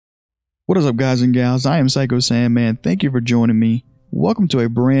What is up, guys and gals? I am Psycho Sandman. Thank you for joining me. Welcome to a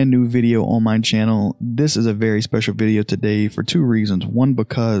brand new video on my channel. This is a very special video today for two reasons. One,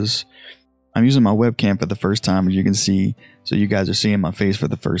 because I'm using my webcam for the first time, as you can see, so you guys are seeing my face for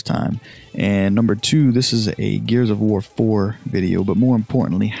the first time. And number two, this is a Gears of War 4 video, but more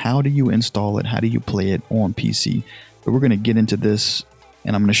importantly, how do you install it? How do you play it on PC? So we're going to get into this,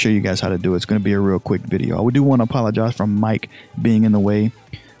 and I'm going to show you guys how to do it. It's going to be a real quick video. I do want to apologize for mic being in the way.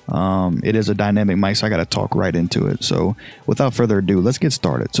 It is a dynamic mic, so I got to talk right into it. So without further ado, let's get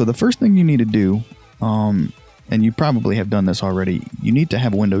started. So the first thing you need to do, and you probably have done this already, you need to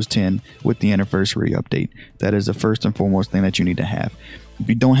have Windows 10 with the anniversary update. That is the first and foremost thing that you need to have. If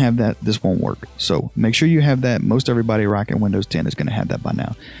you don't have that, this won't work. So make sure you have that. Most everybody rocking Windows 10 is going to have that by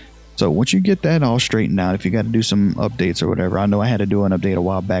now. So once you get that all straightened out, if you got to do some updates or whatever, I know I had to do an update a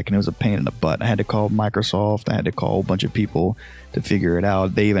while back and it was a pain in the butt. I had to call Microsoft. I had to call a bunch of people to figure it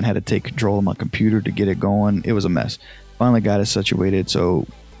out. They even had to take control of my computer to get it going. It was a mess. Finally got it situated, so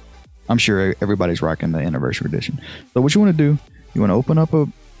I'm sure everybody's rocking the anniversary edition. So what you want to do, you want to open up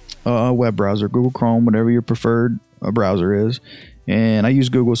a web browser, Google Chrome, whatever your preferred browser is. And I use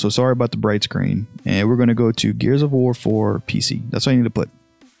Google, so sorry about the bright screen. And we're going to go to Gears of War 4 PC. That's all you need to put.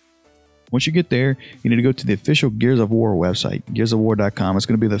 Once you get there, you need to go to the official Gears of War website, gearsofwar.com. It's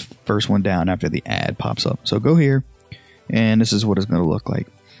going to be the first one down after the ad pops up. So go here, and this is what it's going to look like.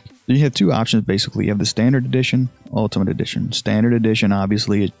 You have two options, basically. You have the Standard Edition, Ultimate Edition. Standard Edition,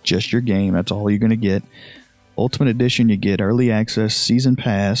 obviously, is just your game. That's all you're going to get. Ultimate Edition, you get Early Access, Season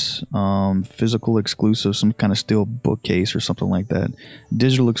Pass, physical exclusive, some kind of steel bookcase or something like that.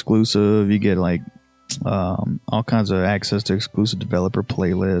 Digital exclusive, you get like all kinds of access to exclusive developer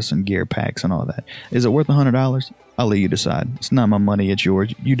playlists and gear packs and all that. Is it worth $100? I'll let you decide. It's not my money, it's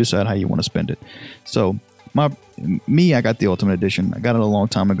yours. You decide how you want to spend it. So I got the Ultimate Edition. I got it a long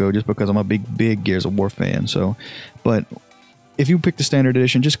time ago just because I'm a big Gears of War fan. So, but if you pick the Standard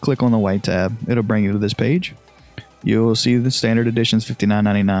Edition, just click on the white tab. It'll bring you to this page. You'll see the Standard Edition's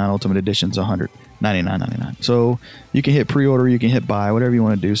 $59.99, Ultimate Edition's $199.99. So you can hit pre-order, you can hit buy, whatever you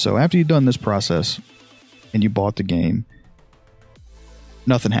want to do. So after you've done this process and you bought the game,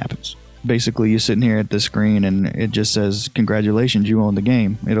 nothing happens. Basically, you're sitting here at this screen and it just says, congratulations, you own the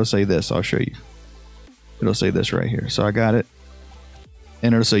game. It'll say this, I'll show you. It'll say this right here. So I got it,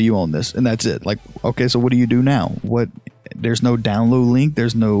 and it'll say you own this, and that's it. Like, okay, so what do you do now? There's no download link.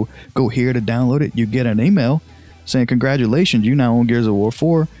 There's no go here to download it. You get an email saying, congratulations, you now own Gears of War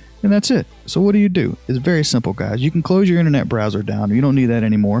 4, and that's it. So what do you do? It's very simple, guys. You can close your internet browser down. You don't need that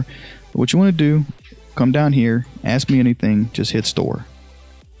anymore. But what you want to do, come down here, ask me anything, just hit store.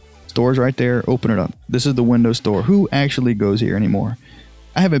 Store's right there, open it up. This is the Windows Store. Who actually goes here anymore?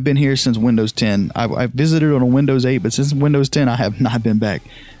 I haven't been here since Windows 10. I visited on a Windows 8, but since Windows 10, I have not been back.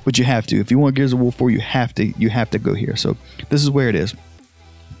 But you have to. If you want Gears of War 4, you have to go here. So this is where it is.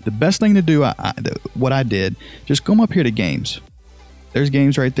 The best thing to do, what I did, just come up here to games. There's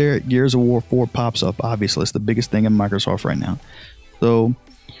games right there. Gears of War 4 pops up. Obviously, it's the biggest thing in Microsoft right now. So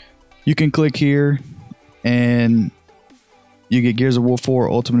you can click here, and you get Gears of War 4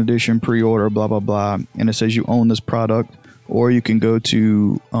 Ultimate Edition pre-order, blah, blah, blah. And it says you own this product. Or you can go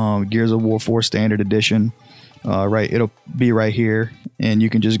to Gears of War 4 Standard Edition. Right, it'll be right here, and you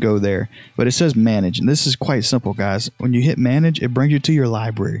can just go there. But it says manage, and this is quite simple, guys. When you hit manage, it brings you to your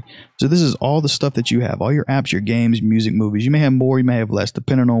library. So this is all the stuff that you have, all your apps, your games, music, movies. You may have more, you may have less,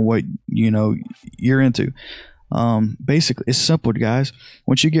 depending on what you're into. Basically, it's simple, guys.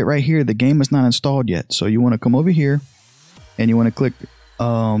 Once you get right here, the game is not installed yet. So you want to come over here, and you want to click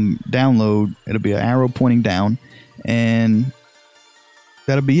download. It'll be an arrow pointing down. And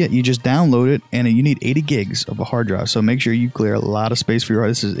that'll be it. You just download it, and you need 80 gigs of a hard drive. So make sure you clear a lot of space for your hard.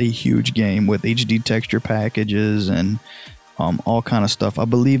 This is a huge game with HD texture packages and all kind of stuff. I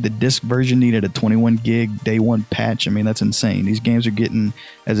believe the disc version needed a 21 gig day one patch. I mean, that's insane. These games are getting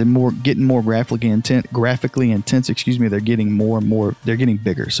more graphically intense. Excuse me. They're getting more and more. They're getting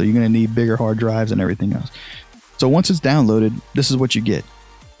bigger. So you're going to need bigger hard drives and everything else. So once it's downloaded, this is what you get.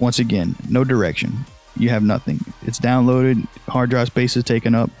 Once again, no direction. You have nothing. It's downloaded, hard drive space is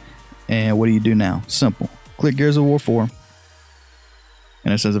taken up, and what do you do now? Simple. Click Gears of War 4,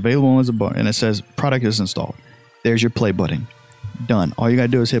 and it says available as a button, and it says product is installed. There's your play button. Done. All you gotta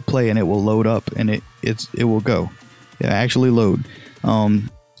do is hit play, and it will load up, and it will go. It actually load,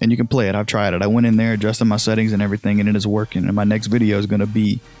 and you can play it. I've tried it. I went in there, adjusted my settings and everything, and it is working. And my next video is gonna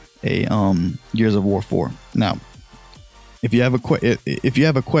be a Gears of War 4. Now, if you have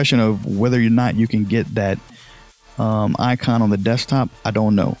a question of whether or not you can get that icon on the desktop, I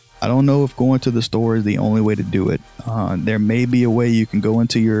don't know. I don't know if going to the store is the only way to do it. There may be a way you can go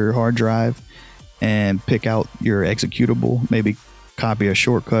into your hard drive and pick out your executable, maybe copy a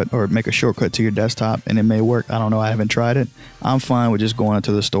shortcut or make a shortcut to your desktop, and it may work. I don't know. I haven't tried it. I'm fine with just going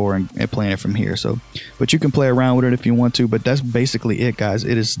into the store and playing it from here. So, but you can play around with it if you want to. But that's basically it, guys.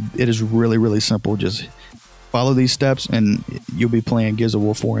 It is really, really simple. Just follow these steps, and you'll be playing Gears of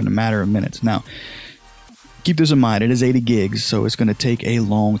War 4 in a matter of minutes. Now, keep this in mind. It is 80 gigs, so it's going to take a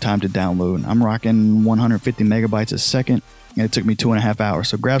long time to download. I'm rocking 150 megabytes a second, and it took me 2.5 hours.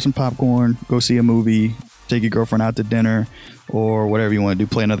 So grab some popcorn, go see a movie, take your girlfriend out to dinner, or whatever you want to do,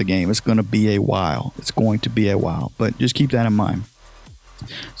 play another game. It's going to be a while. It's going to be a while, but just keep that in mind.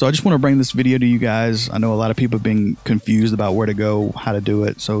 So I just want to bring this video to you guys. I know a lot of people have been confused about where to go, how to do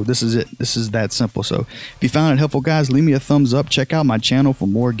it. So this is it. This is that simple. So if you found it helpful, guys, leave me a thumbs up. Check out my channel for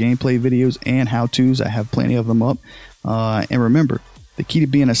more gameplay videos and how-tos. I have plenty of them up. And remember, the key to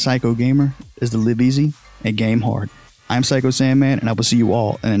being a psycho gamer is to live easy and game hard. I'm Psycho Sandman, and I will see you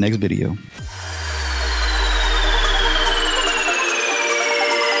all in the next video.